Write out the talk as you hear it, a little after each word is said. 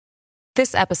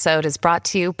This episode is brought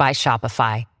to you by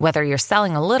Shopify. Whether you're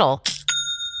selling a little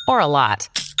or a lot,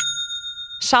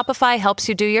 Shopify helps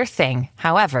you do your thing,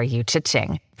 however you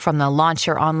cha-ching. From the launch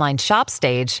your online shop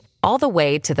stage, all the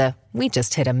way to the we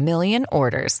just hit 1 million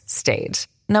orders stage.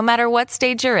 No matter what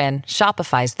stage you're in,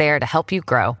 Shopify's there to help you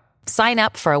grow. Sign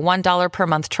up for a $1 per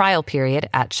month trial period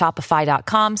at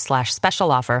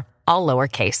shopify.com/special offer, all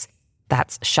lowercase.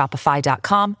 That's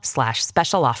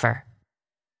shopify.com/special offer.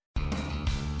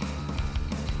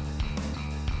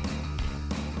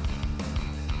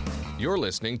 You're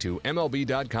listening to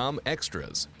MLB.com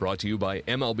Extras, brought to you by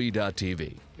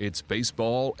MLB.tv. It's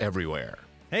baseball everywhere.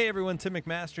 Hey everyone, Tim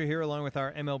McMaster here along with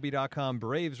our MLB.com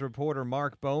Braves reporter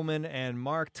Mark Bowman. And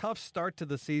Mark, tough start to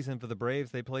the season for the Braves.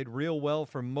 They played real well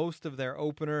for most of their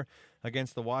opener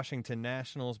against the Washington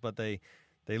Nationals, but they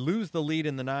lose the lead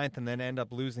in the 9th and then end up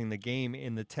losing the game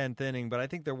in the 10th inning. But I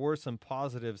think there were some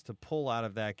positives to pull out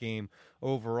of that game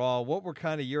overall. What were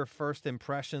kind of your first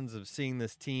impressions of seeing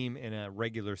this team in a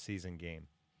regular season game?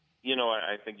 You know,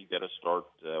 I think you got to start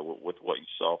with what you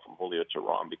saw from Julio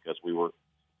Teheran, because we were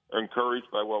encouraged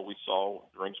by what we saw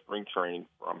during spring training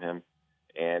from him,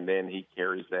 and then he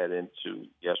carries that into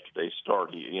yesterday's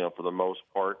start. For the most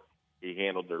part, he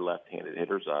handled their left-handed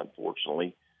hitters.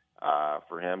 Unfortunately,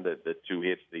 for him, the two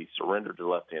hits he surrendered to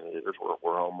left-handed hitters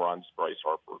were home runs, Bryce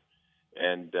Harper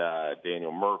and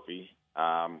Daniel Murphy.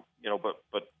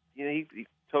 He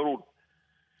totaled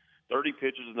 30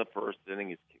 pitches in the first inning.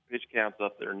 His pitch count's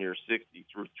up there near 60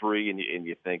 through 3, and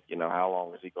you think, how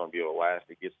long is he going to be able to last?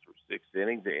 He gets through 6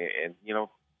 innings, and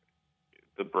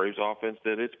the Braves offense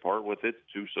did its part with its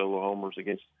 2 solo homers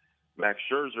against Max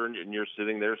Scherzer, and you're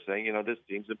sitting there saying, this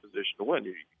team's in position to win.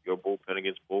 You go bullpen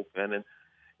against bullpen,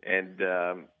 and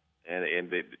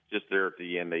they just there at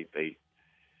the end, they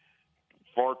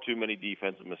far too many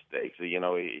defensive mistakes.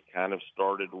 It kind of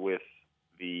started with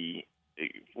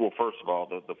first of all,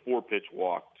 the 4-pitch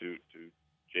walk to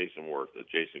Jason Worth,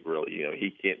 Jason Grilli.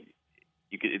 He can't.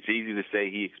 It's easy to say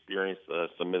he experienced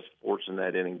some misfortune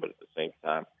that inning, but at the same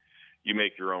time, you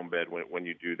make your own bed when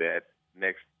you do that.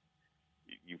 Next,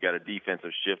 you've got a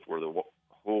defensive shift where the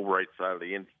whole right side of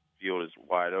the infield is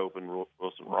wide open.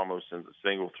 Wilson Ramos sends a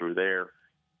single through there.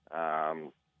 That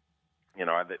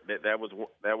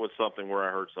was something where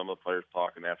I heard some of the players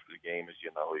talking after the game.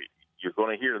 You're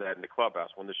going to hear that in the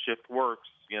clubhouse. When the shift works,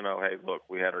 hey, look,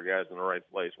 we had our guys in the right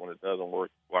place. When it doesn't work,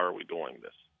 why are we doing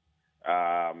this?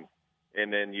 And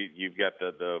then you've got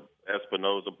the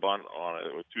Espinoza bunt on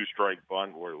a 2-strike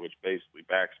bunt, which basically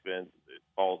backspins. It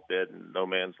falls dead in no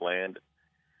man's land.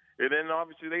 And then,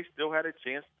 obviously, they still had a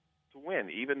chance to win,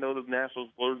 even though the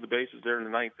Nationals loaded the bases there in the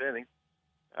 9th inning.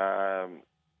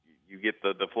 You get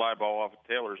the fly ball off of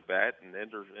Taylor's bat, and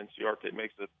Ender Inciarte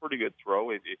makes a pretty good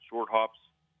throw. It short hops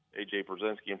A.J.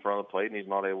 Brzezinski in front of the plate, and he's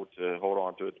not able to hold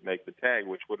on to it to make the tag,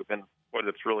 which would have been quite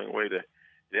a thrilling way to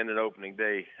end an opening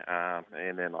day.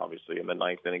 And then, obviously, in the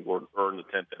 9th inning, in the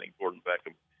 10th inning, Gordon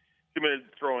Beckham committed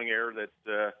a throwing error that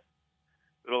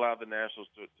allowed the Nationals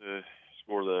to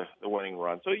score the winning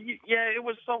run. So, it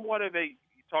was somewhat of you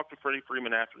talked to Freddie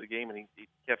Freeman after the game, and he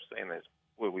kept saying this.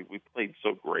 We played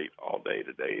so great all day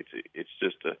today. It's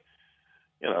just it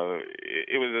was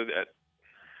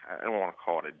I don't want to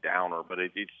call it a downer, but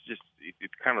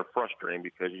it's kind of frustrating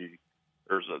because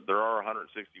there are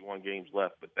 161 games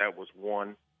left, but that was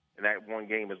one, and that one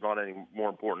game is not any more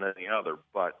important than any other.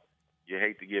 But you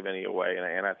hate to give any away,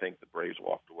 and I think the Braves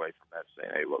walked away from that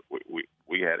saying, "Hey, look,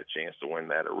 we had a chance to win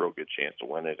that, a real good chance to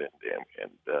win it, and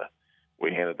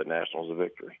we handed the Nationals a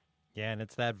victory." Yeah, and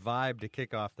it's that vibe to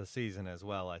kick off the season as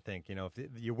well, I think. If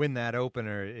you win that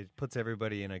opener, it puts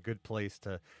everybody in a good place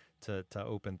to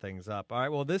open things up. All right,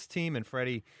 well, this team and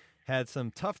Freddie had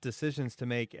some tough decisions to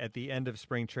make at the end of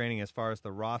spring training as far as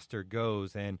the roster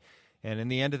goes. And in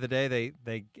the end of the day,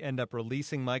 they end up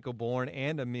releasing Michael Bourn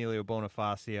and Emilio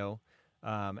Bonifacio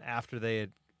after they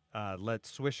had let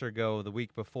Swisher go the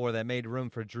week before. That made room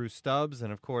for Drew Stubbs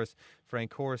and, of course,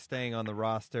 Francoeur staying on the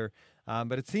roster.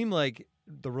 But it seemed like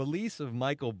the release of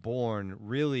Michael Bourn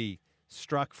really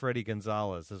struck Freddie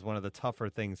Gonzalez as one of the tougher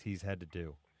things he's had to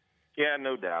do. Yeah,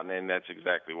 no doubt, and that's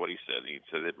exactly what he said. He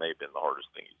said it may have been the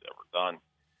hardest thing he's ever done.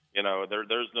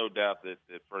 There's no doubt that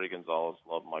Freddie Gonzalez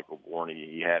loved Michael Bourn.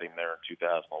 He had him there in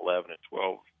 2011 and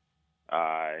 12.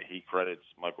 He credits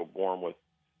Michael Bourn with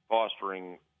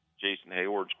fostering Jason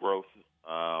Hayward's growth.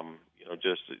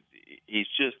 He's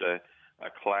just a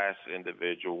class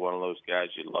individual, one of those guys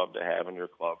you love to have in your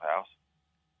clubhouse.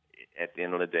 At the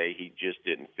end of the day, he just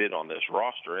didn't fit on this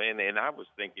roster. And I was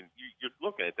thinking, you're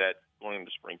looking at that going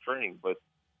into spring training,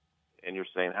 and you're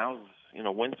saying,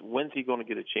 when's he going to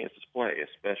get a chance to play,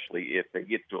 especially if they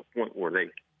get to a point where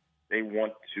they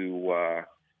want to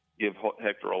give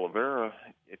Hector Oliveira,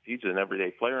 if he's an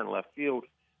everyday player in left field,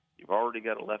 you've already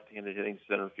got a left-handed hitting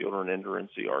center fielder in Ender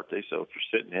Inciarte. So if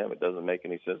you're sitting him, it doesn't make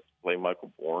any sense to play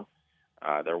Michael Bourne.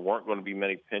 There weren't going to be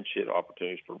many pinch hit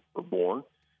opportunities for Bourne.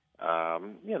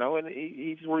 And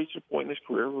he's reached a point in his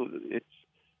career. It's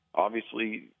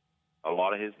obviously a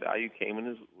lot of his value came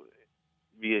in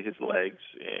via his legs,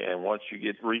 and once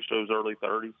you reach those early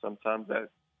 30s, sometimes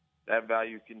that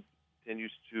value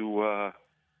continues to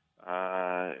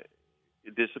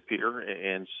disappear.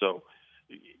 And so,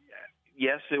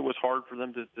 yes, it was hard for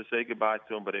them to say goodbye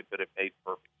to him, but it made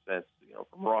perfect sense,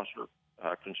 from a roster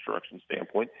construction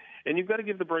standpoint. And you've got to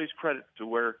give the Braves credit to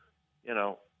where,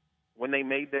 when they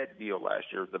made that deal last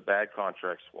year, the bad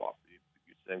contract swap,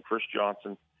 you send Chris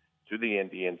Johnson to the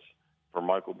Indians for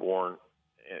Michael Bourne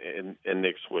and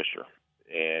Nick Swisher.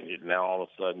 And now all of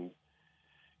a sudden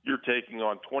you're taking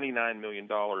on $29 million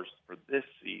for this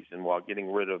season while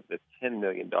getting rid of the $10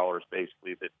 million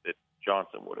basically that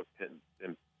Johnson would have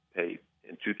been paid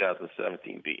in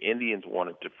 2017. The Indians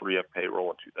wanted to free up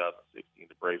payroll in 2016.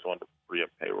 The Braves wanted to free up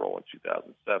payroll in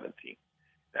 2017.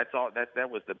 That's all. That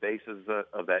was the basis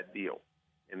of that deal.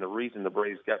 And the reason the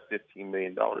Braves got $15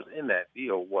 million in that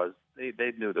deal was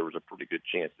they knew there was a pretty good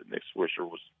chance that Nick Swisher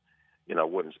was,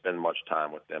 wouldn't spend much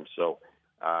time with them. So,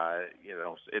 at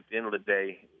the end of the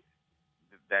day,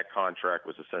 that contract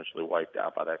was essentially wiped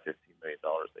out by that $15 million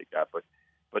they got.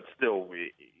 But still,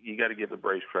 you got to give the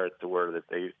Braves credit to where that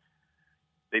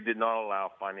they did not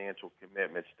allow financial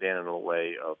commitments stand in the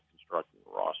way of constructing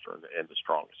the roster in the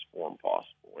strongest form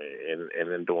possible. And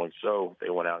in doing so, they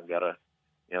went out and got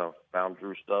found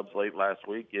Drew Stubbs late last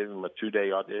week, gave him a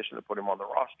 2-day audition to put him on the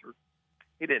roster.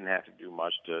 He didn't have to do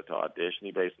much to audition.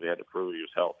 He basically had to prove he was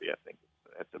healthy. I think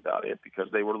that's about it, because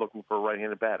they were looking for a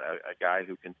right-handed bat, a guy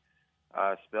who can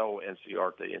spell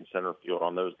Inciarte in center field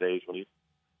on those days when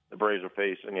the Braves are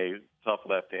facing a tough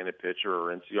left-handed pitcher,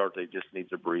 or Inciarte just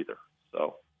needs a breather.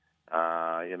 So,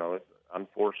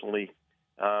 unfortunately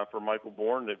for Michael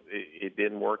Bourne, it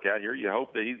didn't work out here. You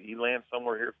hope that he lands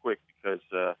somewhere here quick, because,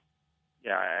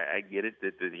 I get it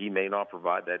that he may not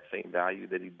provide that same value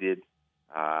that he did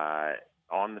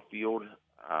on the field,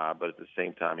 but at the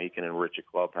same time, he can enrich a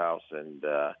clubhouse, and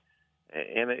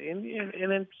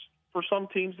then for some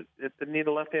teams that need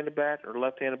a left-handed bat or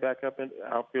left-handed backup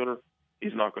outfielder,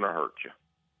 he's not going to hurt you.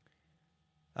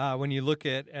 When you look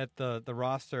at the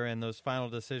roster and those final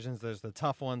decisions, there's the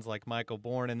tough ones like Michael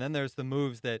Bourne, and then there's the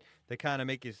moves that kind of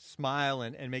make you smile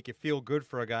and make you feel good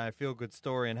for a guy, a feel-good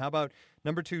story. And how about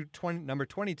number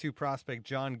 22 prospect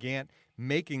John Gant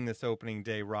making this opening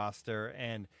day roster,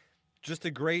 and just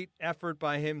a great effort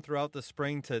by him throughout the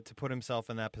spring to put himself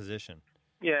in that position?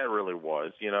 Yeah, it really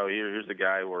was. Here's a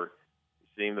guy where you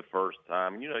see him the first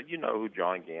time. You know who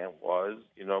John Gant was,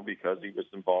 because he was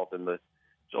involved in the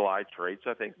July trade. So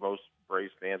I think most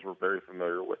Braves fans were very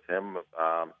familiar with him.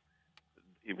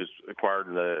 He was acquired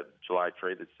in the July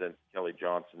trade that sent Kelly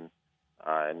Johnson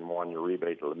and Juan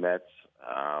Uribe to the Mets.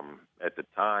 At the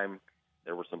time,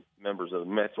 there were some members of the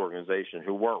Mets organization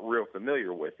who weren't real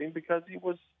familiar with him because he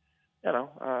was,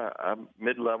 a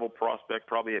mid-level prospect,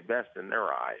 probably at best in their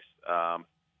eyes.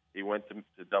 He went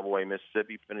to Double-A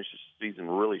Mississippi, finished the season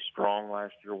really strong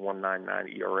last year,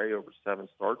 1.99 ERA over 7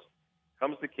 starts.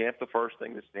 Comes to camp, the first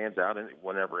thing that stands out, and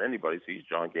whenever anybody sees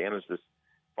John Gant, is this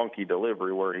funky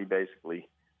delivery where he basically,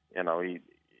 he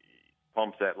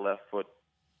pumps that left foot,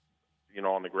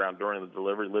 on the ground during the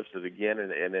delivery, lifts it again,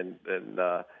 and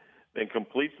then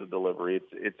completes the delivery.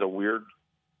 It's a weird.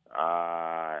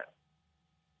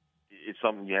 It's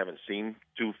something you haven't seen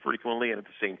too frequently, and at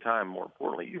the same time, more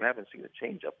importantly, you haven't seen a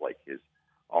changeup like his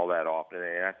all that often.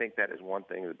 And I think that is one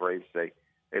thing the Braves say,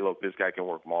 hey, look, this guy can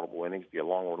work multiple innings, be a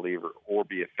long reliever, or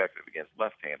be effective against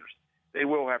left-handers. They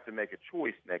will have to make a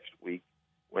choice next week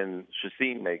when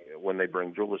they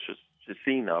bring Julius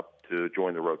Chacin up to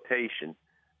join the rotation.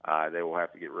 They will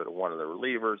have to get rid of one of the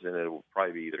relievers, and it will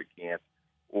probably be either Gant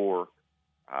or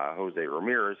Jose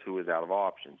Ramirez, who is out of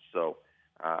options. So,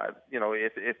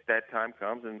 if that time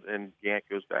comes and Gant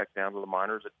goes back down to the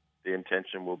minors, the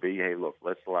intention will be, hey, look,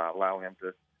 let's allow him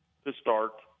to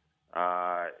start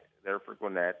there for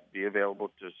Gwinnett, be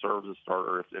available to serve as a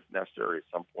starter if necessary at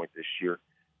some point this year.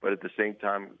 But at the same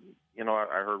time,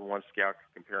 I heard one scout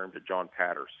compare him to John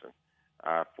Patterson,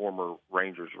 former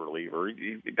Rangers reliever.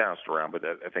 He bounced around, but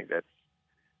I think that's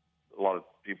a lot of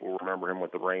people remember him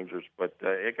with the Rangers. But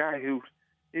a guy who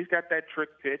he's got that trick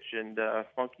pitch and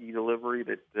funky delivery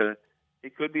that he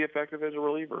could be effective as a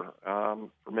reliever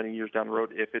for many years down the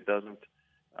road if it doesn't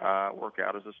work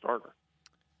out as a starter.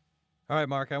 All right,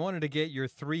 Mark, I wanted to get your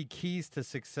 3 keys to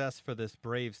success for this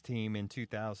Braves team in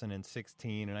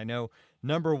 2016. And I know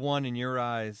number 1 in your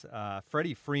eyes,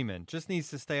 Freddie Freeman, just needs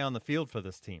to stay on the field for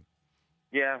this team.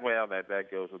 Yeah, well, that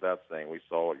goes without saying. We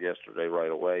saw it yesterday right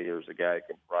away. Here's a guy who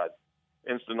can provide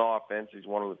instant offense. He's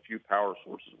one of the few power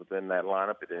sources within that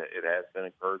lineup. It has been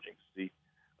encouraging to see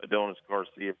Adonis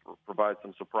Garcia provide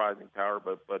some surprising power.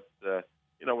 But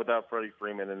without Freddie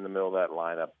Freeman in the middle of that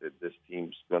lineup, this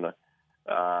team's going to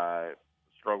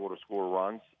struggle to score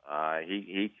runs.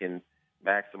 He can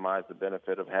maximize the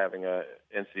benefit of having a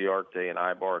Inciarte and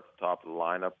Ibar at the top of the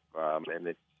lineup. And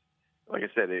it's, like I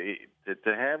said,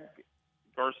 to have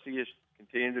Garcia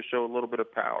continue to show a little bit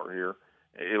of power here.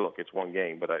 Hey, look, it's one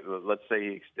game, but let's say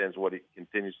he extends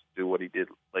continues to do what he did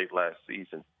late last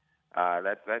season.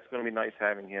 That's going to be nice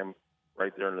having him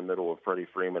right there in the middle of Freddie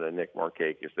Freeman and Nick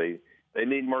Markakis. They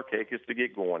need Markakis to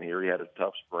get going here. He had a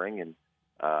tough spring, and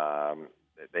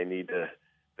they need to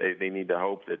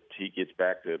hope that he gets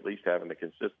back to at least having the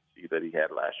consistency that he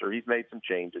had last year. He's made some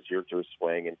changes here to his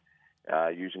swing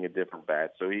and using a different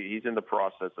bat, so he's in the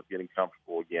process of getting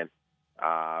comfortable again.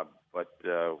 But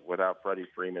without Freddie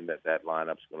Freeman, that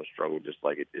lineup's going to struggle just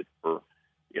like it did for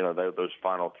those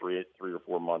final three or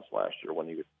 4 months last year when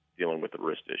he was dealing with the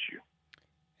wrist issue.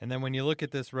 And then when you look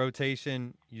at this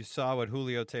rotation, you saw what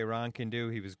Julio Teheran can do.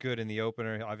 He was good in the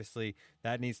opener. Obviously,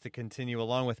 that needs to continue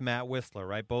along with Matt Whistler,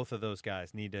 right? Both of those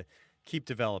guys need to keep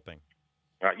developing.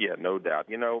 Yeah, no doubt.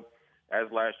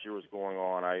 As last year was going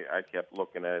on, I kept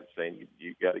looking at it saying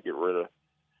you got to get rid of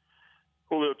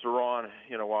Julio Teheran,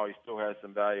 while he still has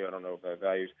some value. I don't know if that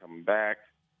value's coming back,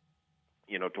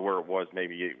 to where it was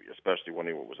maybe, especially when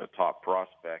he was a top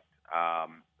prospect.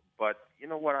 But you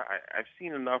know what? I've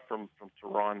seen enough from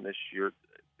Teheran this year,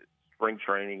 spring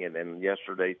training, and then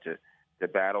yesterday to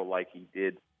battle like he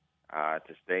did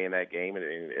to stay in that game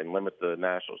and limit the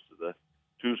Nationals to the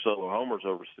 2 solo homers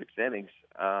over 6 innings.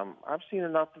 I've seen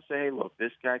enough to say, hey, look,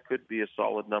 this guy could be a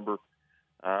solid number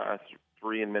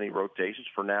 3 in many rotations.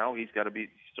 For now, he's got to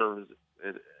serve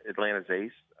as Atlanta's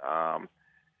ace,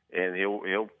 and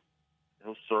he'll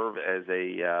serve as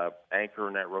a anchor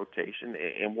in that rotation.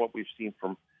 And what we've seen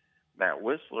from Matt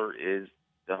Whistler is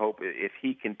the hope if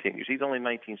he continues. He's only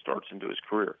 19 starts into his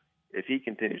career. If he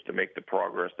continues to make the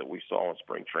progress that we saw in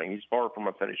spring training, he's far from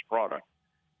a finished product.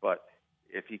 But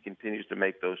if he continues to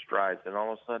make those strides, then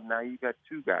all of a sudden now you got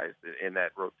 2 guys in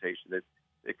that rotation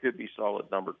that could be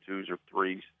solid number 2s or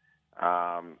 3s.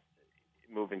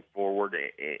 Moving forward,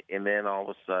 and then all of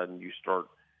a sudden you start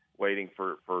waiting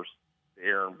for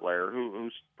Aaron Blair,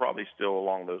 who's probably still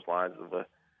along those lines of a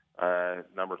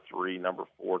number 3, number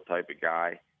 4 type of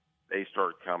guy. They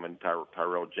start coming,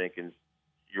 Tyrell Jenkins.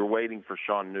 You're waiting for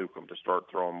Sean Newcomb to start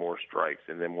throwing more strikes,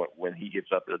 and then when he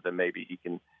gets up there, then maybe he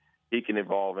can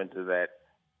evolve into that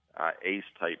ace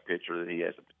type pitcher that he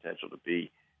has the potential to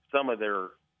be. Some of their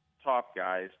top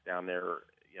guys down there,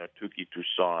 Touki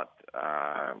Toussaint,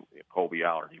 Colby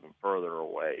Allard even further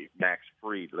away, Max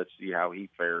Fried. Let's see how he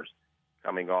fares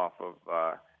coming off of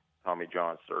Tommy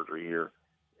John surgery here.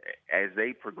 As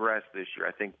they progress this year,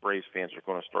 I think Braves fans are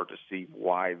going to start to see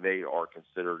why they are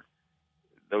considered,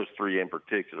 those 3 in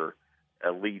particular,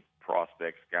 elite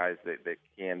prospects, guys that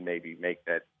can maybe make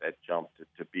that jump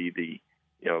to be be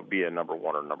a number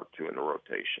 1 or number 2 in the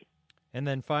rotation. And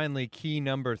then finally, key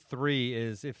number 3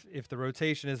 is if the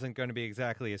rotation isn't going to be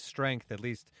exactly a strength, at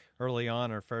least early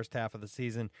on or first half of the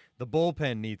season, the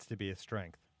bullpen needs to be a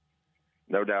strength.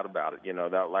 No doubt about it.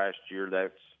 That last year,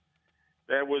 that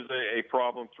was a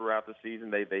problem throughout the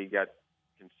season. They got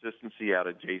consistency out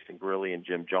of Jason Grilli and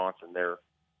Jim Johnson there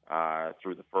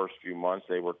through the first few months.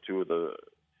 They were 2 of the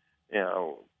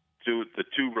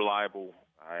two reliable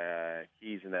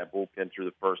keys in that bullpen through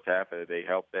the first half. They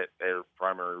helped their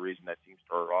primary reason that team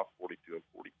started off 42 and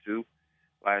 42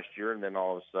 last year, and then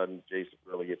all of a sudden Jason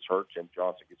Grilli gets hurt, Jim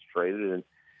Johnson gets traded,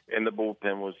 and the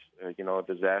bullpen was a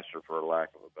disaster, for lack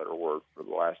of a better word, for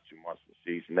the last 2 months of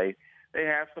the season. They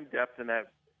have some depth in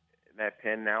that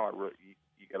pen now.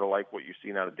 You got to like what you've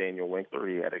seen out of Daniel Winkler.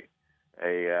 He had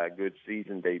a good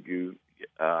season debut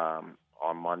on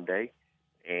Monday,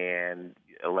 and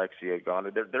Alexia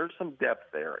Gonda. There's some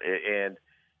depth there, and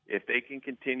if they can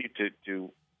continue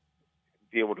to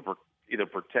be able to either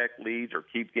protect leads or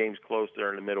keep games close there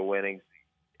in the middle innings,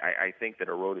 I think that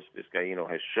Arodys Vizcaíno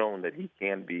has shown that he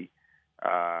can be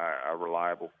a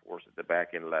reliable force at the back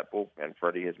end of that bullpen.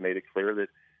 Freddie has made it clear that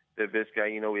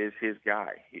Vizcaíno is his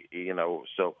guy.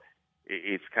 So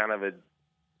it's kind of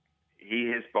he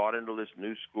has bought into this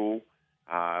new school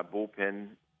bullpen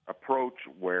approach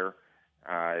where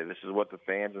This is what the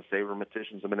fans and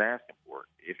sabermeticians have been asking for.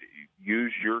 If you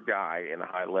use your guy in a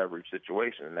high leverage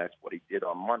situation, and that's what he did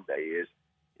on Monday, is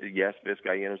yes,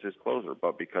 Vizcaino's his closer,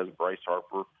 but because Bryce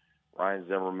Harper, Ryan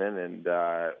Zimmerman, and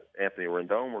Anthony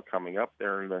Rendon were coming up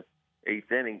there in the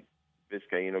 8th inning,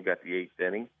 Vizcaino got the 8th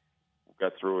inning,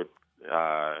 got through it in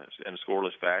a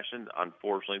scoreless fashion.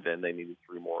 Unfortunately, then they needed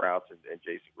 3 more outs, and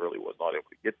Jason Grilli was not able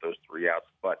to get those 3 outs.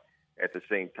 But at the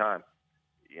same time,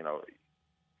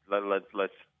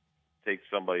 let's take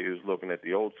somebody who's looking at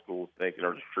the old school thinking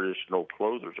or the traditional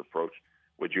closers approach.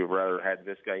 Would you have rather had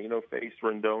Vizcaino face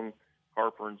Rendon,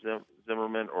 Harper, and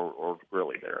Zimmerman, or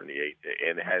Grilli there in the 8th?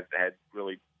 And had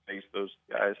Grilli faced those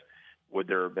guys, would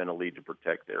there have been a lead to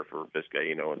protect there for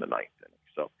Vizcaino in the 9th inning?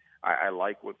 So I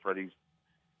like what Freddie's,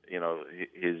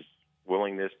 his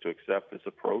willingness to accept this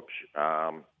approach.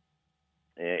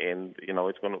 And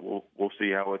it's going to, we'll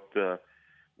see how it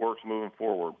works moving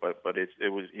forward. But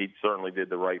he certainly did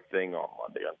the right thing on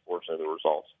Monday. Unfortunately, the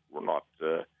results were not,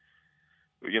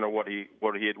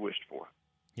 what he had wished for.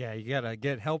 Yeah, you got to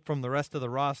get help from the rest of the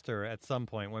roster at some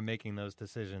point when making those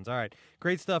decisions. All right,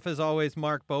 great stuff as always,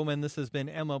 Mark Bowman. This has been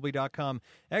MLB.com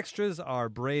Extras, our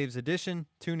Braves edition.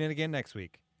 Tune in again next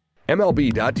week.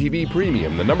 MLB.TV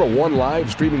Premium, the #1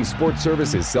 live streaming sports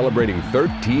service, is celebrating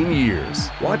 13 years.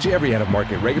 Watch every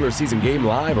out-of-market regular season game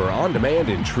live or on demand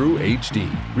in true HD.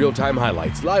 Real-time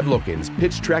highlights, live look-ins,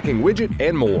 pitch tracking widget,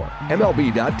 and more.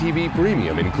 MLB.TV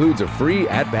Premium includes a free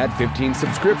At-Bat 15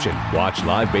 subscription. Watch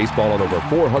live baseball on over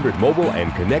 400 mobile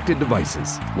and connected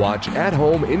devices. Watch at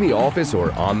home, in the office,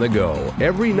 or on the go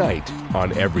every night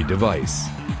on every device.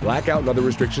 Blackout and other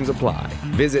restrictions apply.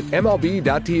 Visit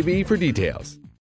MLB.TV for details.